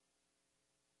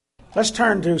Let's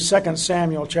turn to 2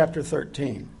 Samuel chapter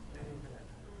 13.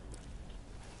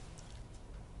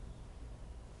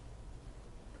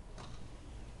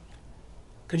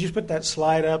 Could you put that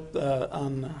slide up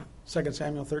on 2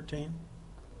 Samuel 13?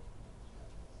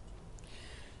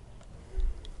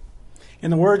 In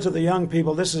the words of the young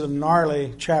people, this is a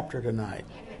gnarly chapter tonight.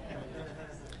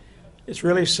 It's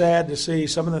really sad to see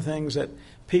some of the things that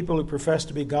people who profess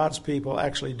to be God's people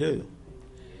actually do.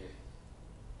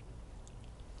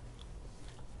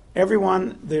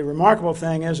 The remarkable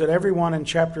thing is that everyone in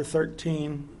chapter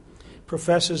 13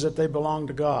 professes that they belong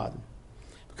to God.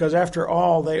 Because after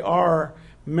all, they are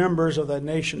members of the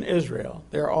nation Israel.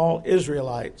 They're all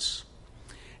Israelites.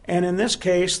 And in this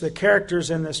case, the characters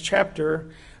in this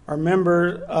chapter are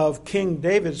members of King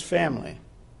David's family.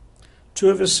 2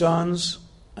 of his sons,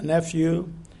 a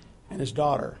nephew, and his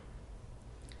daughter.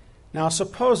 Now,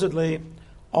 supposedly,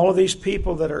 all of these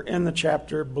people that are in the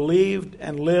chapter believed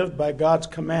and lived by God's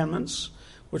commandments,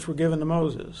 which were given to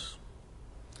Moses.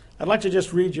 I'd like to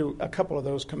just read you a couple of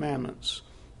those commandments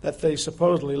that they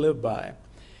supposedly lived by.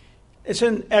 It's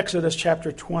in Exodus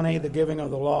chapter 20, the giving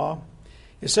of the law.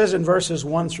 It says in verses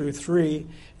 1 through 3,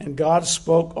 "And God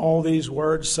spoke all these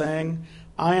words, saying,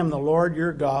 I am the Lord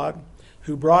your God,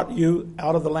 who brought you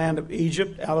out of the land of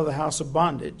Egypt, out of the house of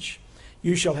bondage.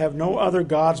 You shall have no other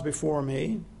gods before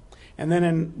me." And then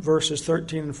in verses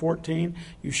 13 and 14,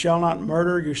 "You shall not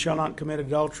murder, you shall not commit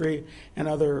adultery," and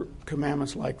other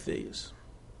commandments like these.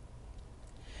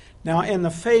 Now, in the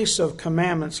face of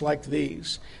commandments like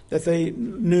these, that they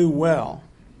knew well,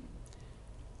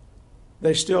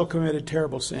 they still committed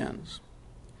terrible sins.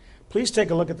 Please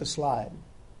take a look at the slide.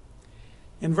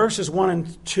 In verses 1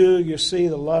 and 2, you see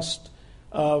the lust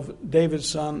of David's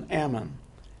son Amnon.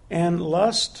 And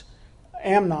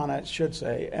Amnon, I should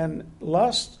say, and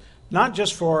lust not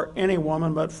just for any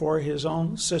woman, but for his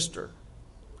own sister.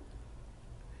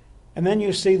 And then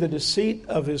you see the deceit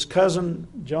of his cousin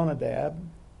Jonadab.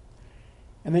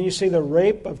 And then you see the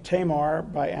rape of Tamar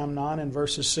by Amnon in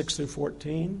verses 6 through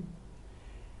 14.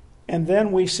 And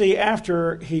then we see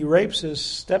after he rapes his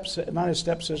stepsister, not his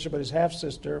stepsister, but his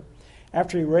half-sister,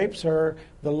 after he rapes her,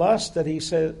 the lust that he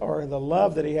said, or the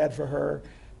love that he had for her,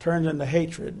 turns into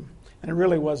hatred. And it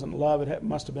really wasn't love, it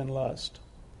must have been lust.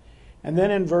 And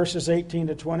then in verses 18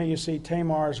 to 20, you see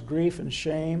Tamar's grief and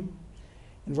shame.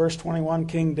 In verse 21,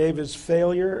 King David's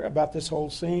failure about this whole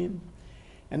scene.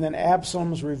 And then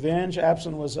Absalom's revenge.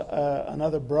 Absalom was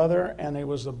another brother, and he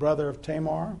was the brother of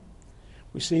Tamar.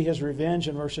 We see his revenge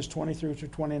in verses 20 through to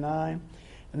 29.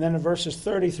 And then in verses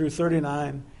 30 through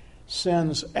 39,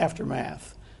 sin's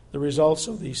aftermath, the results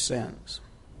of these sins.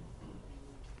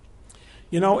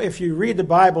 You know, if you read the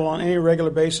Bible on any regular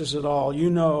basis at all,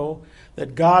 you know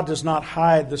that God does not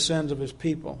hide the sins of his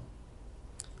people.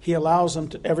 He allows them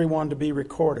to everyone to be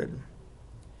recorded.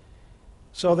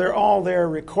 So they're all there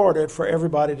recorded for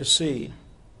everybody to see.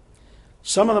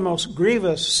 Some of the most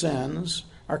grievous sins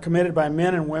are committed by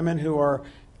men and women who are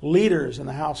leaders in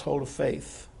the household of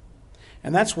faith.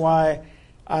 And that's why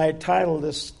I titled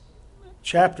this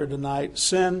chapter tonight,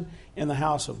 Sin in the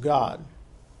House of God.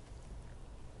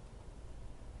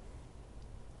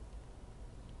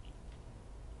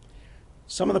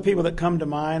 Some of the people that come to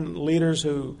mind, leaders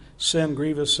who sin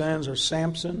grievous sins, are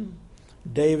Samson,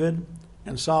 David,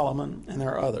 and Solomon, and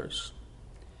there are others.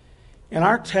 In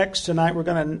our text tonight, we're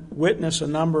going to witness a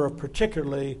number of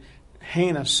particularly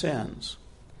heinous sins.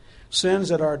 Sins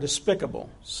that are despicable,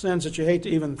 sins that you hate to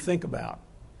even think about.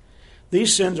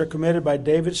 These sins are committed by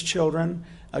David's children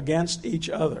against each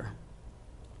other.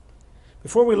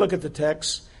 Before we look at the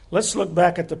text, let's look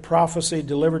back at the prophecy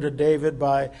delivered to David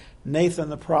by Nathan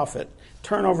the prophet.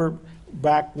 Turn over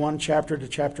back one chapter to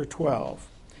chapter 12.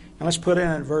 And let's put in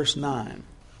at verse 9.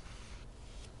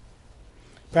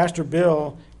 Pastor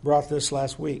Bill brought this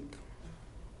last week.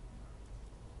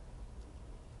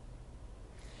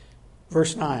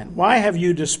 Verse 9. "Why have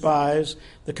you despised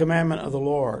the commandment of the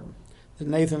Lord?"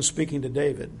 Nathan speaking to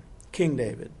David, King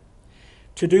David.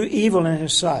 "To do evil in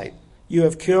his sight. You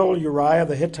have killed Uriah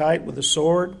the Hittite with the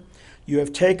sword. You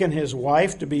have taken his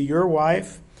wife to be your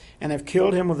wife, and have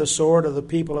killed him with the sword of the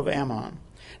people of Ammon.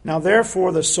 Now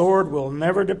therefore the sword will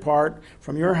never depart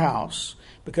from your house,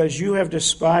 because you have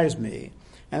despised me,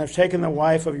 and have taken the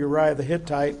wife of Uriah the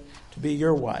Hittite to be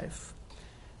your wife."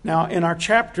 Now in our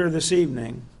chapter this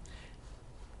evening,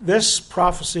 this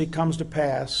prophecy comes to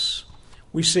pass.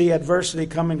 We see adversity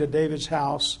coming to David's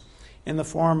house in the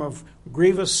form of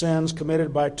grievous sins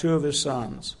committed by 2 of his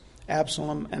sons,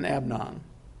 Absalom and Amnon.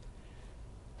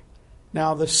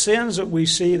 Now, the sins that we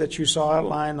see that you saw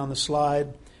outlined on the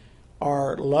slide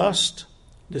are lust,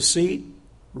 deceit,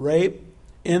 rape,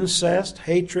 incest,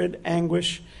 hatred,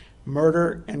 anguish,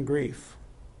 murder, and grief.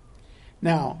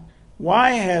 Now,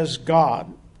 why has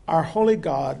God, our holy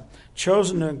God,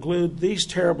 chosen to include these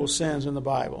terrible sins in the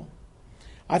Bible?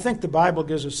 I think the Bible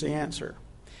gives us the answer.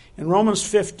 In Romans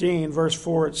 15, verse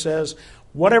 4, it says,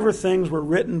 "Whatever things were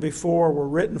written before were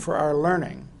written for our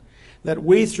learning, that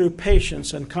we through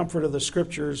patience and comfort of the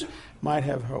Scriptures might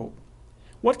have hope."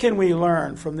 What can we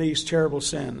learn from these terrible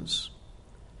sins?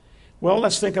 Well,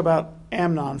 let's think about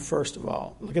Amnon first of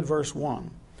all. Look at verse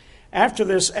 1. "After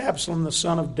this, Absalom the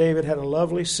son of David had a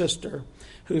lovely sister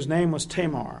whose name was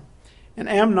Tamar. And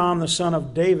Amnon the son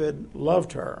of David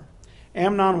loved her.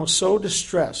 Amnon was so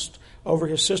distressed over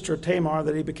his sister Tamar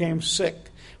that he became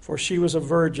sick, for she was a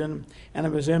virgin, and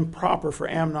it was improper for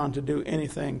Amnon to do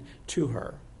anything to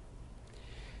her."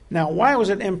 Now, why was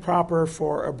it improper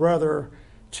for a brother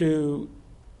to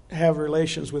have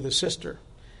relations with his sister?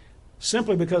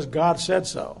 Simply because God said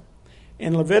so.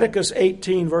 In Leviticus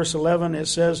 18, verse 11, it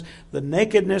says, "The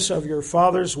nakedness of your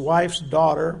father's wife's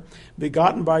daughter,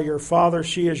 begotten by your father,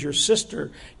 she is your sister.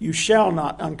 You shall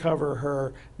not uncover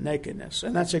her nakedness."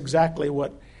 And that's exactly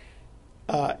what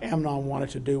Amnon wanted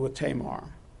to do with Tamar.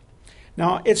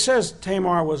 Now, it says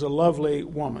Tamar was a lovely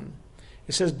woman.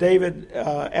 It says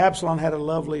Absalom had a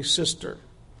lovely sister.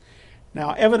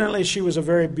 Now, evidently, she was a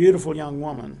very beautiful young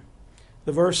woman.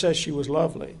 The verse says she was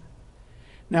lovely.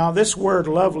 Now, this word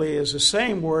lovely is the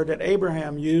same word that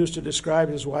Abraham used to describe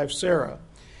his wife Sarah.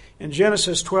 In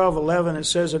Genesis 12:11, it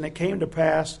says, "And it came to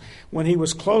pass, when he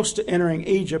was close to entering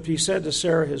Egypt, he said to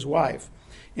Sarah his wife,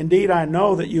 'Indeed, I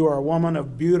know that you are a woman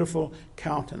of beautiful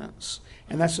countenance.'"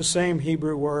 And that's the same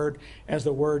Hebrew word as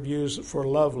the word used for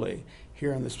lovely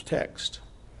here in this text.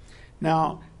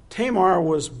 Now, Tamar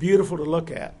was beautiful to look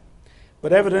at,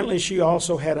 but evidently she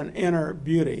also had an inner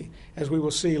beauty, as we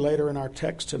will see later in our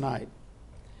text tonight.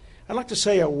 I'd like to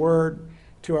say a word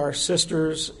to our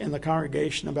sisters in the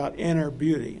congregation about inner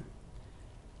beauty.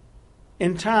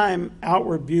 In time,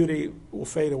 outward beauty will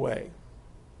fade away.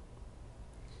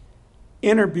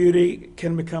 Inner beauty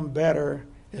can become better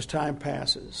as time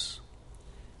passes.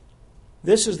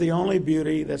 This is the only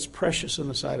beauty that's precious in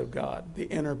the sight of God, the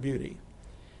inner beauty.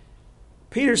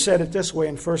 Peter said it this way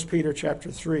in 1 Peter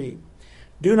chapter 3,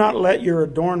 "Do not let your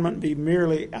adornment be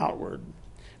merely outward,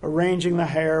 arranging the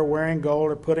hair, wearing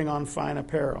gold, or putting on fine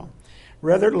apparel.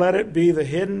 Rather, let it be the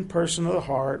hidden person of the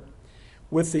heart,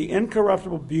 with the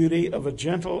incorruptible beauty of a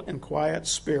gentle and quiet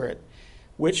spirit,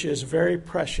 which is very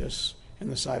precious in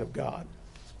the sight of God."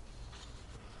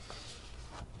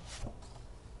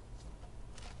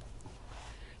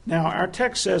 Now, our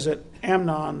text says that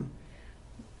Amnon,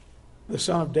 the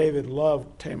son of David,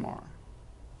 loved Tamar.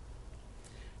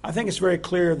 I think it's very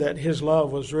clear that his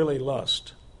love was really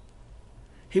lust.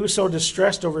 He was so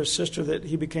distressed over his sister that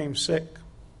he became sick.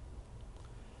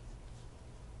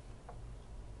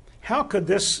 How could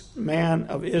this man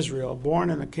of Israel, born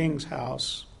in a king's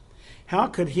house, how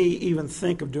could he even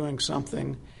think of doing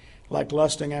something like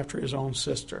lusting after his own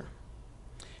sister?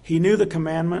 He knew the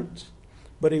commandment,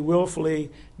 but he willfully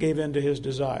gave in to his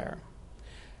desire.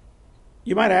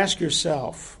 You might ask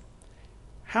yourself,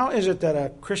 how is it that a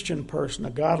Christian person,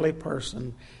 a godly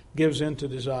person, gives in to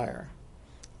desire?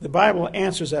 The Bible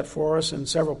answers that for us in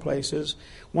several places.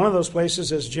 One of those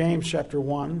places is James chapter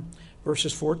 1,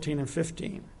 verses 14 and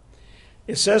 15.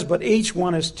 It says, "But each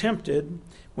one is tempted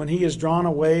when he is drawn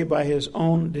away by his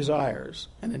own desires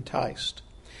and enticed.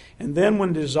 And then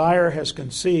when desire has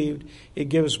conceived, it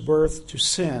gives birth to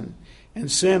sin.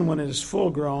 And sin, when it is full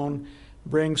grown,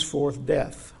 brings forth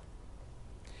death."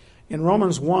 In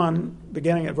Romans 1,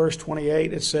 beginning at verse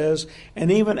 28, it says, "And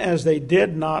even as they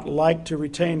did not like to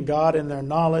retain God in their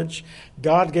knowledge,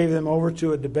 God gave them over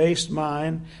to a debased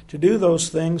mind to do those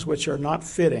things which are not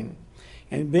fitting.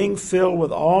 And being filled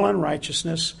with all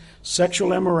unrighteousness,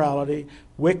 sexual immorality,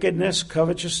 wickedness,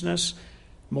 covetousness,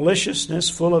 maliciousness,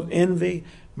 full of envy,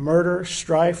 murder,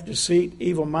 strife, deceit,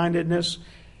 evil-mindedness,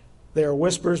 they are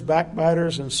whisperers,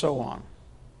 backbiters, and so on."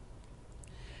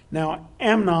 Now,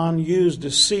 Amnon used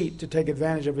deceit to take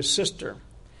advantage of his sister.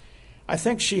 I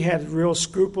think she had real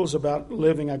scruples about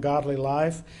living a godly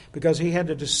life because he had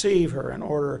to deceive her in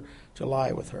order to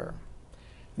lie with her.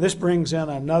 This brings in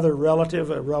another relative,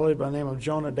 a relative by the name of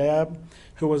Jonadab,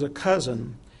 who was a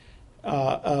cousin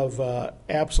of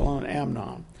Absalom and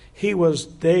Amnon. He was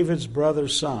David's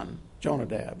brother's son,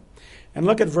 Jonadab. And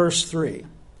look at verse 3.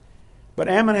 "But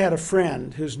Ammon had a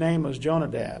friend whose name was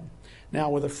Jonadab." Now,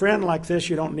 with a friend like this,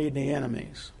 you don't need any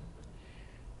enemies.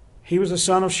 He was the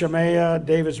son of Shemaiah,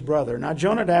 David's brother. Now,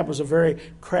 Jonadab was a very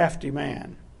crafty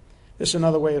man. This is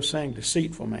another way of saying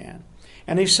deceitful man.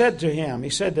 And he said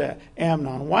to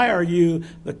Amnon, why are you,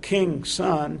 the king's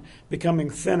son, becoming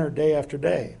thinner day after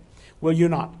day? Will you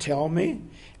not tell me?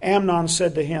 Amnon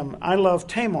said to him, I love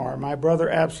Tamar, my brother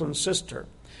Absalom's sister.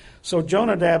 So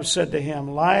Jonadab said to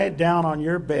him, lie down on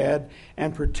your bed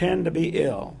and pretend to be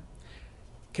ill.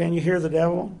 Can you hear the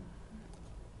devil?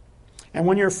 And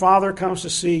when your father comes to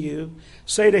see you,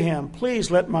 say to him,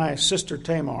 please let my sister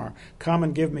Tamar come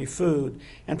and give me food,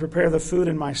 and prepare the food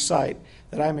in my sight,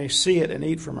 that I may see it and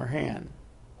eat from her hand.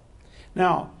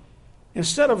 Now,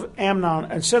 instead of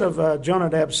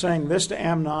Jonadab saying this to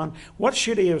Amnon, what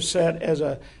should he have said as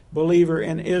a believer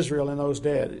in Israel in those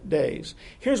days?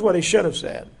 Here's what he should have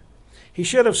said. He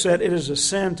should have said, it is a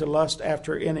sin to lust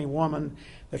after any woman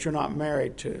that you're not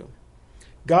married to.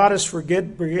 God has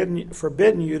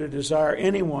forbidden you to desire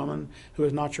any woman who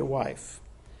is not your wife.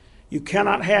 You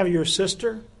cannot have your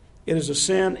sister. It is a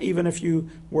sin even if you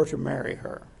were to marry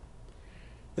her.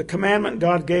 The commandment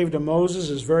God gave to Moses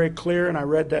is very clear, and I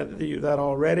read that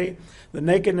already. The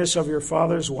nakedness of your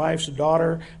father's wife's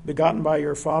daughter, begotten by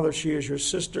your father, she is your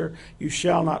sister. You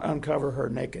shall not uncover her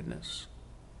nakedness.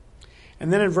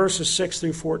 And then in verses 6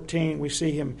 through 14, we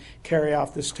see him carry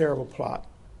out this terrible plot.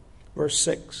 Verse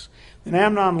 6. Then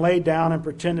Amnon lay down and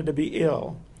pretended to be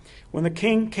ill. When the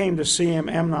king came to see him,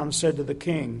 Amnon said to the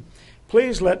king,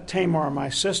 please let Tamar, my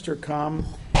sister, come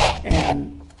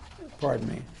and,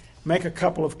 make a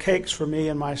couple of cakes for me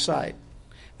in my sight,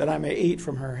 that I may eat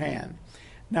from her hand.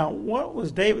 Now, what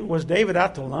was David? Was David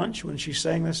out to lunch when she's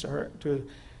saying this to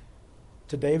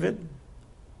David?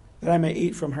 That I may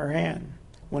eat from her hand,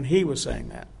 when he was saying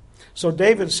that. So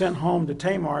David sent home to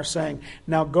Tamar, saying,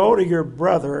 now go to your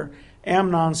brother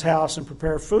Amnon's house and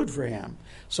prepare food for him.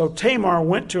 So Tamar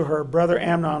went to her brother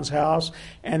Amnon's house,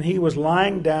 and he was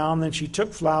lying down. Then she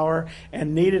took flour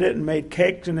and kneaded it and made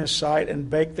cakes in his sight and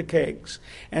baked the cakes.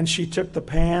 And she took the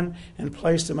pan and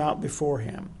placed them out before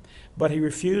him. But he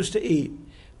refused to eat.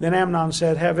 Then Amnon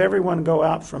said, have everyone go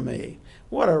out from me.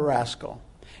 What a rascal.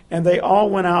 And they all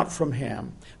went out from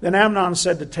him. Then Amnon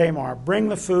said to Tamar, bring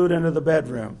the food into the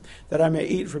bedroom, that I may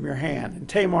eat from your hand. And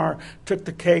Tamar took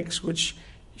the cakes which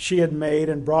she had made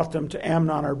and brought them to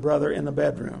Amnon her brother in the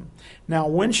bedroom. Now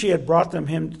when she had brought them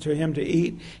to him to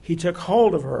eat, he took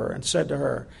hold of her and said to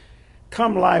her,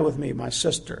 come lie with me, my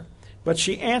sister. But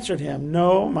she answered him,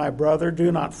 no, my brother,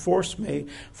 do not force me,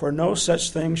 for no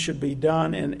such thing should be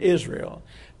done in Israel.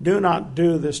 Do not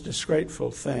do this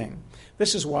disgraceful thing.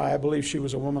 This is why I believe she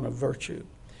was a woman of virtue.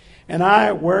 And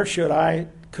where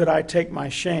could I take my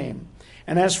shame?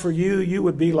 And as for you, you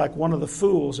would be like one of the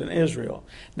fools in Israel.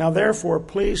 Now therefore,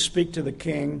 please speak to the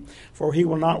king, for he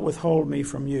will not withhold me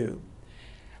from you.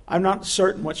 I'm not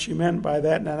certain what she meant by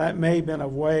that. Now that may have been a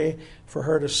way for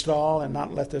her to stall and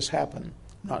not let this happen.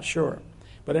 I'm not sure.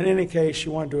 But in any case, she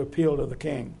wanted to appeal to the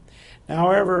king. Now,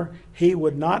 however, he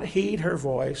would not heed her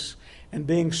voice, and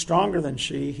being stronger than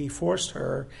she, he forced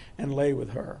her and lay with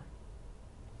her.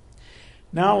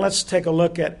 Now let's take a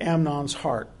look at Amnon's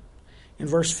heart. In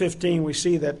verse 15, we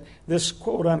see that this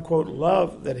quote-unquote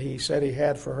love that he said he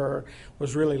had for her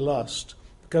was really lust,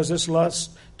 because this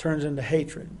lust turns into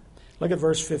hatred. Look at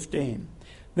verse 15.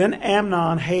 Then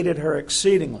Amnon hated her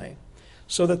exceedingly,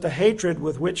 so that the hatred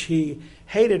with which he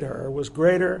hated her was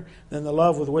greater than the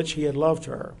love with which he had loved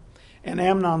her. And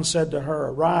Amnon said to her,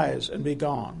 arise and be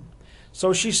gone.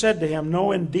 So she said to him,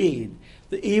 no, indeed,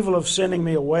 the evil of sending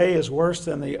me away is worse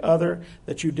than the other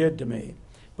that you did to me.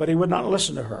 But he would not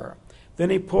listen to her. Then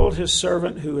he pulled his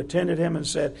servant who attended him and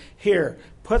said, here,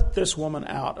 put this woman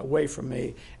out away from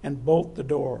me, and bolt the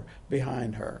door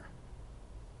behind her.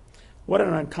 What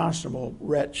an unconscionable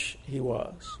wretch he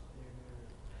was.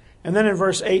 And then in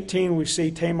verse 18, we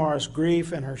see Tamar's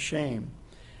grief and her shame.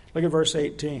 Look at verse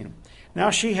 18.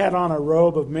 Now she had on a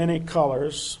robe of many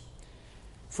colors,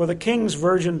 for the king's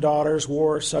virgin daughters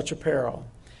wore such apparel.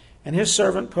 And his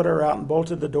servant put her out and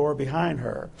bolted the door behind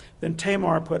her. Then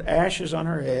Tamar put ashes on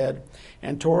her head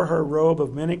and tore her robe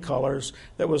of many colors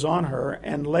that was on her,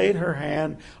 and laid her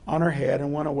hand on her head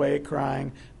and went away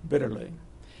crying bitterly.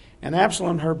 And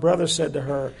Absalom her brother said to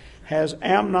her, has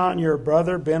Amnon your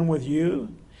brother been with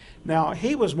you? Now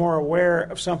he was more aware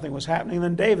of something was happening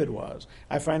than David was.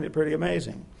 I find it pretty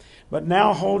amazing. But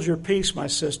now hold your peace, my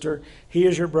sister. He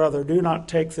is your brother. Do not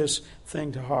take this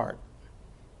thing to heart.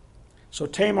 So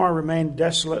Tamar remained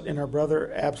desolate in her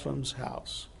brother Absalom's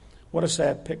house. What a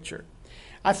sad picture.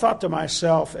 I thought to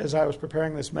myself as I was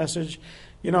preparing this message,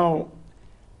 I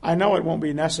know it won't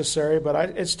be necessary,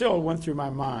 but it still went through my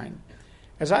mind.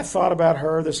 As I thought about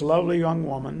her, this lovely young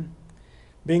woman,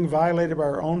 being violated by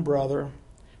her own brother,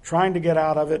 trying to get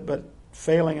out of it but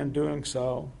failing in doing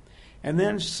so, and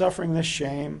then suffering this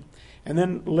shame, and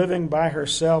then living by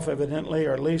herself, evidently,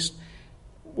 or at least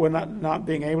not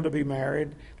being able to be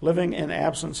married, living in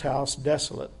Absalom's house,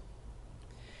 desolate.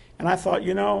 And I thought,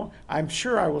 I'm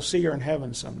sure I will see her in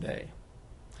heaven someday.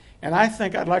 And I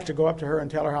think I'd like to go up to her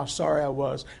and tell her how sorry I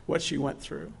was, what she went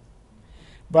through.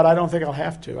 But I don't think I'll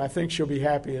have to. I think she'll be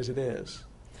happy as it is.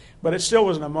 But it still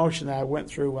was an emotion that I went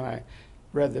through when I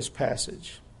read this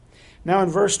passage. Now in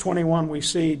verse 21, we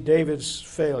see David's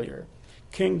failure,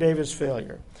 King David's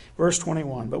failure. Verse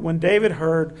 21, but when David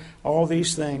heard all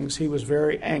these things, he was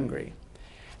very angry.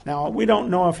 Now, we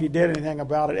don't know if he did anything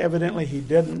about it. Evidently, he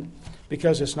didn't,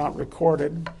 because it's not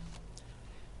recorded.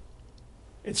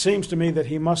 It seems to me that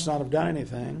he must not have done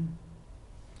anything,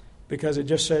 because it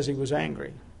just says he was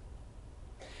angry.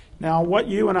 Now, what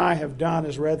you and I have done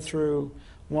is read through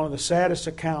one of the saddest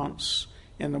accounts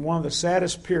in one of the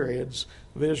saddest periods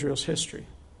of Israel's history.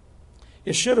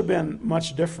 It should have been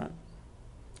much different.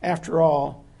 After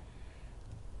all,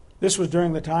 this was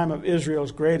during the time of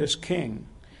Israel's greatest king,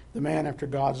 the man after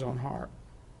God's own heart.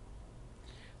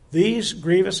 These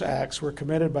grievous acts were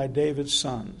committed by David's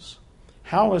sons.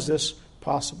 How is this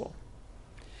possible?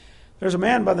 There's a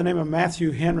man by the name of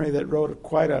Matthew Henry that wrote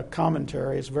quite a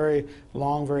commentary. It's very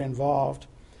long, very involved.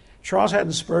 Charles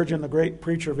Haddon Spurgeon, the great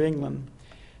preacher of England,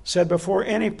 said before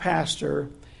any pastor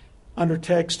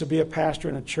undertakes to be a pastor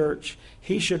in a church,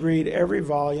 he should read every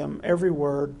volume, every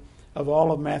word of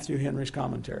all of Matthew Henry's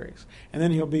commentaries. And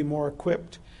then he'll be more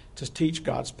equipped to teach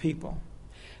God's people.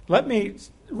 Let me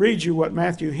read you what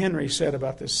Matthew Henry said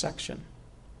about this section.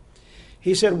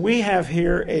 He said, we have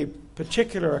here a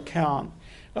particular account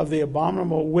of the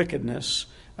abominable wickedness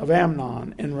of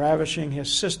Amnon in ravishing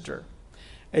his sister,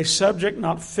 a subject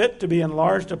not fit to be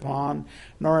enlarged upon,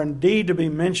 nor indeed to be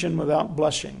mentioned without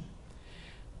blushing.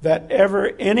 That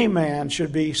ever any man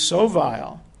should be so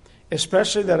vile,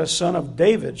 especially that a son of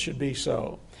David should be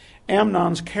so.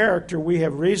 Amnon's character, we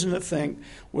have reason to think,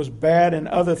 was bad in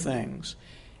other things.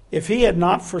 If he had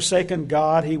not forsaken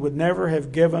God, he would never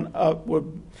have given up.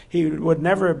 He would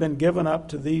never have been given up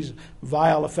to these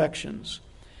vile affections.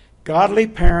 Godly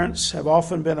parents have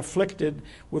often been afflicted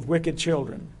with wicked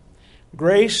children.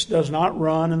 Grace does not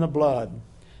run in the blood,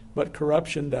 but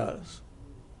corruption does.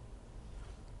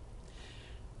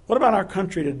 What about our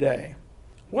country today?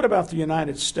 What about the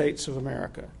United States of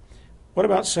America? What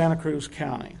about Santa Cruz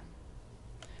County?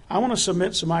 I want to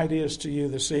submit some ideas to you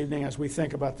this evening as we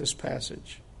think about this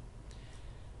passage.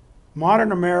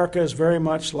 Modern America is very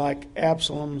much like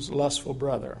Absalom's lustful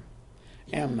brother,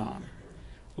 Amnon.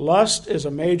 Lust is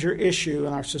a major issue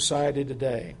in our society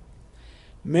today.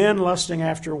 Men lusting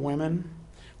after women,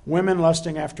 women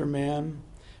lusting after men,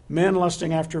 men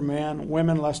lusting after men,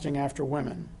 women lusting after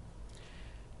women.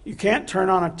 You can't turn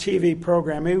on a TV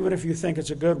program, even if you think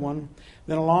it's a good one,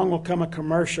 then along will come a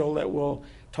commercial that will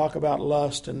talk about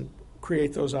lust and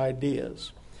create those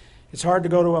ideas. It's hard to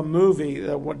go to a movie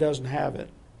that doesn't have it.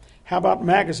 How about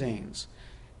magazines?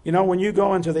 When you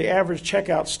go into the average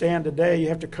checkout stand today, you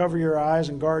have to cover your eyes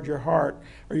and guard your heart,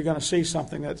 or you're going to see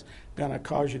something that's going to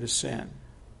cause you to sin.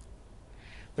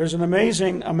 There's an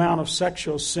amazing amount of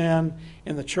sexual sin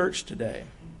in the church today.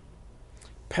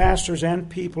 Pastors and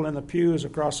people in the pews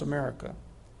across America.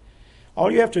 All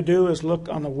you have to do is look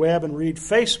on the web and read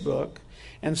Facebook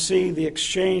and see the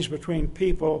exchange between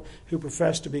people who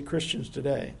profess to be Christians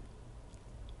today.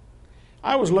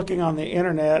 I was looking on the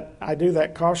internet. I do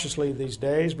that cautiously these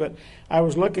days, but I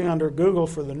was looking under Google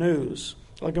for the news,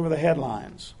 looking for the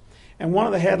headlines. And one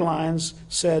of the headlines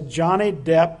said, Johnny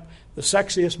Depp, the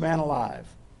sexiest man alive.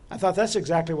 I thought that's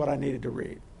exactly what I needed to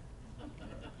read.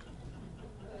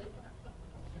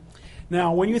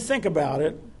 Now, when you think about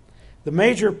it, the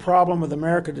major problem with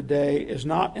America today is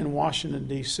not in Washington,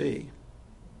 D.C.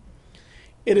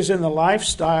 It is in the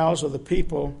lifestyles of the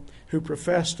people who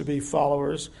profess to be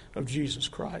followers of Jesus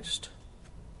Christ.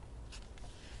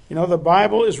 The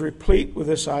Bible is replete with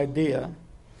this idea.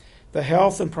 The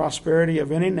health and prosperity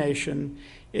of any nation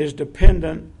is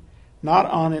dependent not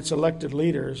on its elected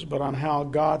leaders, but on how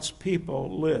God's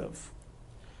people live.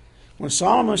 When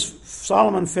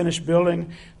Solomon finished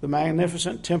building the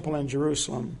magnificent temple in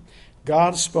Jerusalem,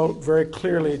 God spoke very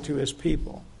clearly to his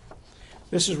people.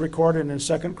 This is recorded in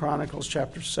 2 Chronicles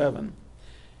chapter 7.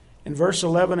 In verse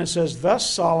 11 it says, Thus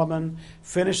Solomon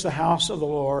finished the house of the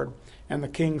Lord and the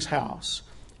king's house.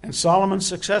 And Solomon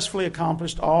successfully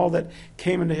accomplished all that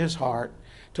came into his heart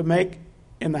to make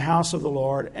in the house of the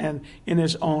Lord and in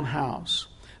his own house.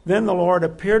 Then the Lord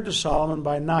appeared to Solomon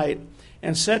by night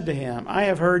and said to him, I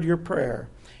have heard your prayer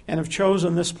and have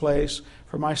chosen this place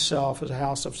for myself as a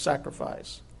house of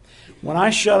sacrifice. When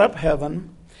I shut up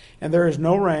heaven and there is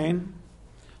no rain,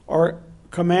 or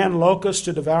command locusts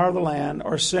to devour the land,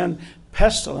 or send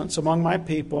pestilence among my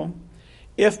people,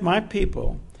 if my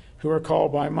people, who are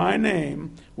called by my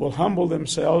name, will humble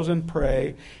themselves and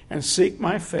pray and seek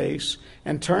my face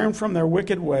and turn from their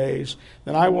wicked ways,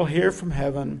 then I will hear from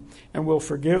heaven and will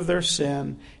forgive their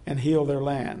sin and heal their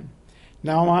land.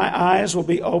 Now my eyes will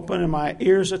be open and my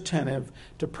ears attentive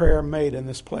to prayer made in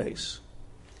this place.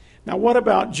 Now what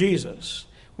about Jesus?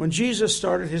 When Jesus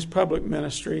started his public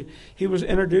ministry, he was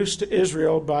introduced to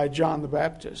Israel by John the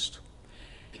Baptist.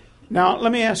 Now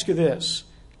let me ask you this.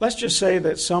 Let's just say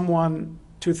that someone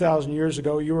 2,000 years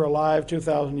ago, you were alive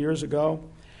 2,000 years ago,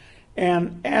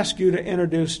 and asked you to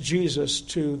introduce Jesus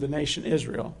to the nation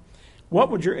Israel.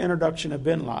 What would your introduction have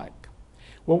been like?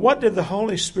 Well, what did the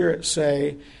Holy Spirit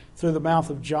say through the mouth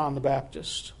of John the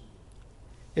Baptist?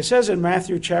 It says in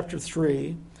Matthew chapter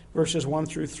 3, verses 1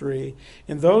 through 3,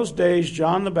 in those days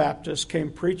John the Baptist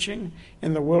came preaching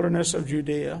in the wilderness of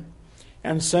Judea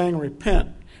and saying,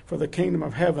 repent, for the kingdom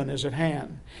of heaven is at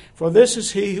hand. For this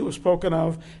is he who was spoken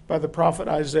of by the prophet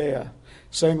Isaiah,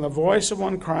 saying, the voice of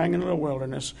one crying in the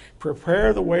wilderness,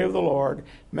 prepare the way of the Lord,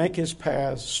 make his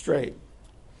paths straight.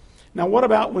 Now what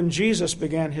about when Jesus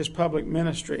began his public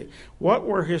ministry? What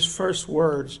were his first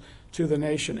words to the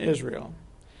nation Israel?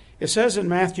 It says in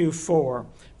Matthew 4,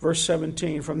 verse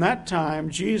 17, from that time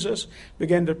Jesus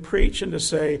began to preach and to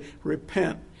say,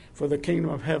 repent, for the kingdom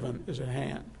of heaven is at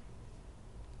hand.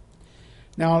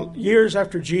 Now, years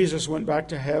after Jesus went back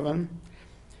to heaven,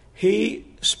 he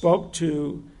spoke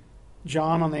to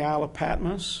John on the Isle of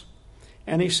Patmos,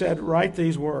 and he said, write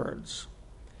these words.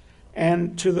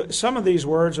 And some of these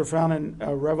words are found in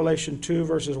Revelation 2,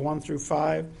 verses 1 through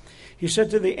 5. He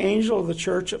said to the angel of the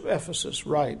church of Ephesus,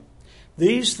 write,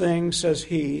 these things says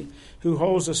he who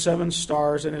holds the 7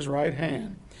 stars in his right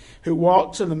hand, who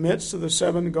walks in the midst of the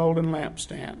 7 golden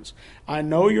lampstands. I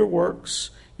know your works,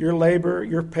 your labor,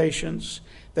 your patience,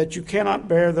 that you cannot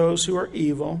bear those who are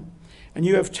evil, and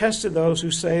you have tested those who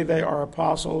say they are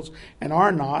apostles and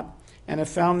are not, and have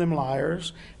found them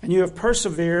liars, and you have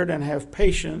persevered and have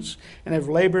patience, and have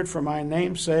labored for my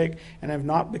name's sake, and have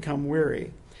not become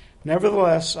weary.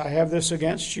 Nevertheless, I have this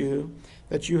against you,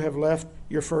 that you have left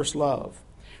your first love.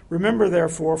 Remember,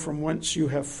 therefore, from whence you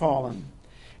have fallen,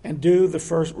 and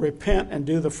repent and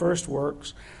do the first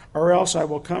works, or else I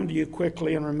will come to you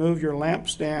quickly and remove your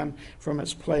lampstand from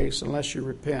its place, unless you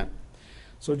repent.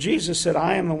 So Jesus said,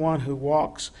 I am the one who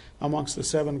walks amongst the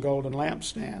 7 golden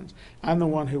lampstands. I'm the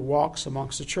one who walks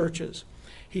amongst the churches.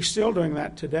 He's still doing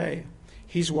that today.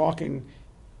 He's walking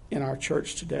in our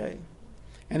church today.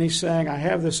 And he's saying, I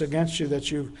have this against you,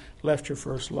 that you've left your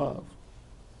first love.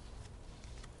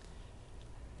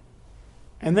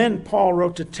 And then Paul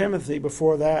wrote to Timothy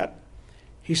before that.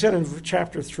 He said in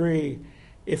chapter 3,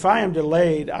 if I am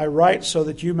delayed, I write so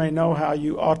that you may know how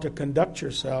you ought to conduct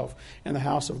yourself in the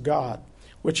house of God,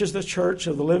 which is the church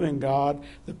of the living God,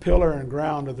 the pillar and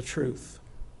ground of the truth.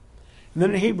 And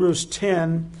then in Hebrews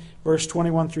 10, verse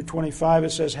 21 through 25,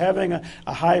 it says, having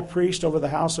a high priest over the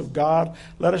house of God,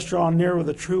 let us draw near with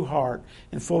a true heart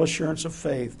in full assurance of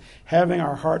faith, having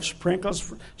our hearts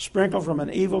sprinkled from an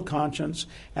evil conscience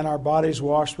and our bodies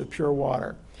washed with pure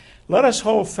water. Let us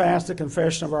hold fast the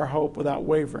confession of our hope without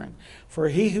wavering, for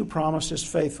he who promised is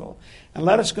faithful. And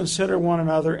let us consider one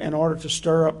another in order to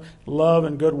stir up love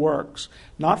and good works,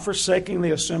 not forsaking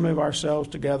the assembly of ourselves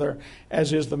together,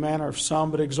 as is the manner of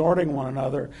some, but exhorting one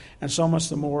another, and so much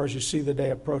the more as you see the day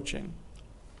approaching.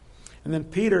 And then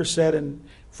Peter said in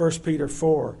 1 Peter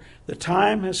 4, the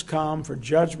time has come for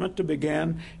judgment to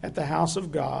begin at the house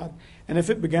of God, and if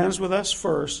it begins with us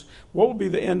first, what will be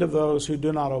the end of those who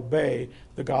do not obey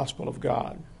the gospel of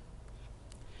God?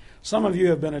 Some of you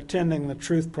have been attending the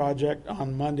Truth Project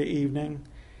on Monday evening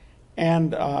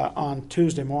and on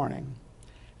Tuesday morning,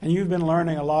 and you've been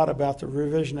learning a lot about the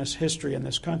revisionist history in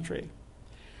this country.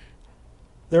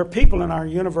 There are people in our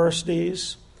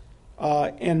universities,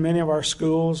 in many of our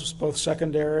schools, both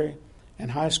secondary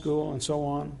and high school and so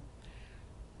on,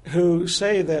 who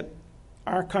say that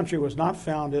our country was not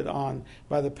founded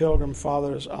by the Pilgrim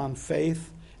Fathers on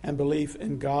faith and belief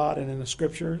in God and in the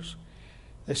Scriptures.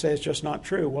 They say it's just not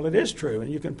true. Well, it is true,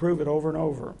 and you can prove it over and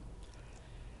over.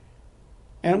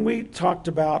 And we talked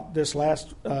about this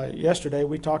yesterday.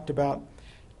 We talked about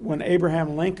when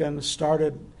Abraham Lincoln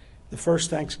started the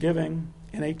first Thanksgiving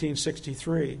in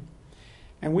 1863.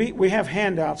 And we have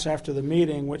handouts after the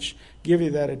meeting which give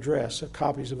you that address,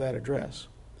 copies of that address.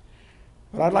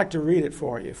 But I'd like to read it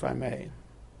for you, if I may.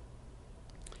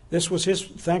 This was his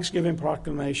Thanksgiving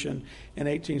proclamation in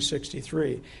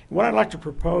 1863. And what I'd like to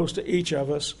propose to each of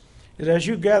us is, as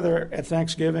you gather at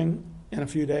Thanksgiving in a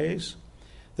few days,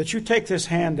 that you take this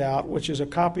handout, which is a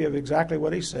copy of exactly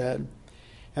what he said,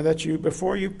 and that you,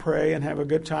 before you pray and have a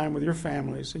good time with your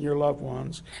families and your loved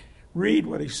ones, read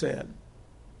what he said.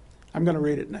 I'm going to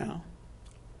read it now.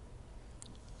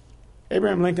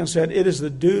 Abraham Lincoln said, "It is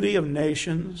the duty of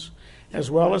nations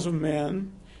as well as of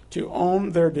men to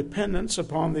own their dependence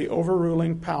upon the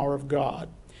overruling power of God,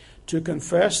 to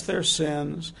confess their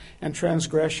sins and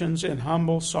transgressions in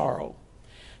humble sorrow,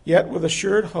 yet with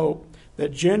assured hope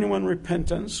that genuine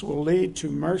repentance will lead to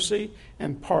mercy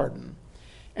and pardon,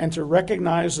 and to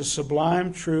recognize the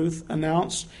sublime truth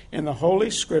announced in the Holy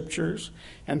Scriptures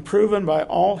and proven by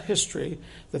all history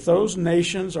that those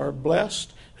nations are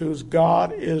blessed whose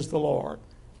God is the Lord.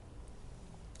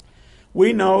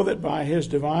 We know that by his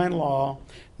divine law,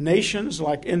 nations,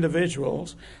 like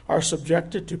individuals, are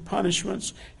subjected to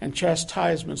punishments and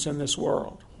chastisements in this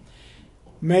world.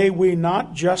 May we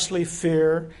not justly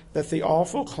fear that the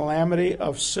awful calamity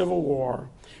of civil war,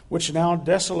 which now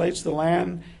desolates the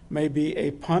land, may be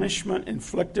a punishment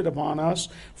inflicted upon us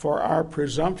for our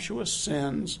presumptuous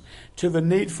sins, to the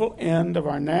needful end of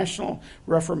our national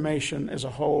reformation as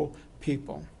a whole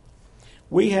people.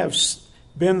 We have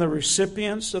been the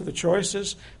recipients of the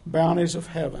choicest bounties of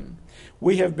heaven.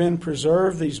 We have been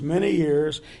preserved these many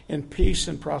years in peace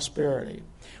and prosperity.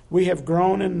 We have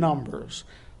grown in numbers,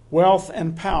 wealth,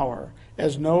 and power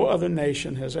as no other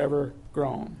nation has ever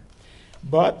grown.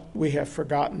 But we have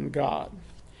forgotten God.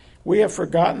 We have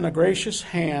forgotten the gracious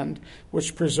hand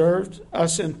which preserved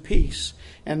us in peace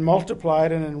and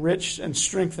multiplied and enriched and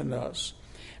strengthened us.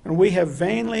 And we have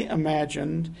vainly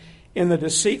imagined in the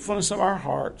deceitfulness of our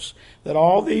hearts that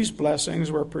all these blessings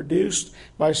were produced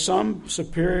by some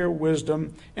superior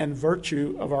wisdom and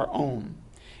virtue of our own.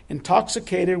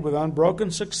 Intoxicated with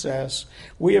unbroken success,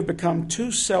 we have become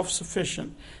too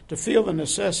self-sufficient to feel the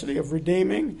necessity of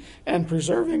redeeming and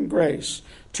preserving grace,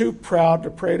 too proud to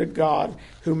pray to God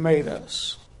who made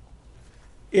us.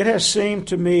 It has seemed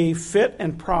to me fit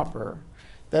and proper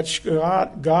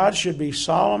that God should be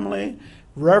solemnly,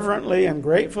 reverently, and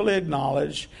gratefully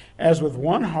acknowledged as with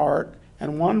one heart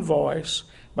and one voice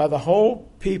by the whole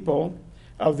people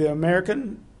of the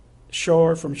American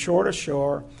shore, from shore to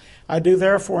shore. I do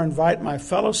therefore invite my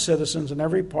fellow citizens in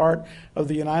every part of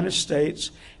the United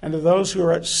States, and to those who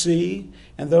are at sea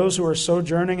and those who are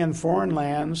sojourning in foreign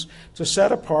lands, to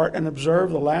set apart and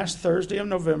observe the last Thursday of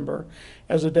November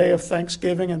as a day of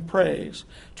thanksgiving and praise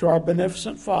to our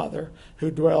beneficent Father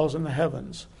who dwells in the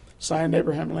heavens." Signed,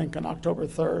 Abraham Lincoln, October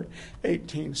 3rd,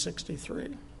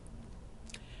 1863.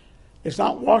 It's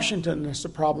not Washington that's the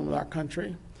problem with our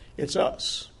country. It's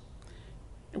us.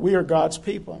 We are God's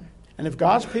people. And if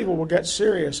God's people will get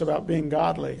serious about being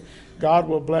godly, God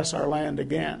will bless our land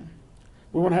again.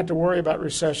 We won't have to worry about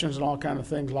recessions and all kinds of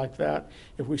things like that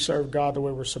if we serve God the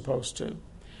way we're supposed to.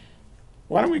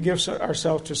 Why don't we give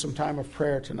ourselves to some time of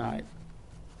prayer tonight?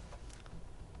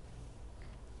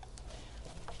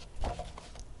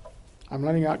 I'm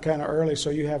letting you out kind of early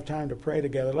so you have time to pray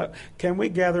together. Can we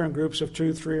gather in groups of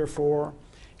 2, 3, or 4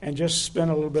 and just spend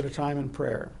a little bit of time in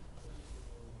prayer?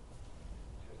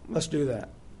 Let's do that.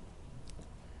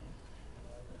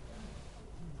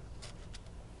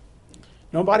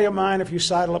 Nobody will mind if you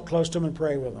sidle up close to them and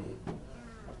pray with them.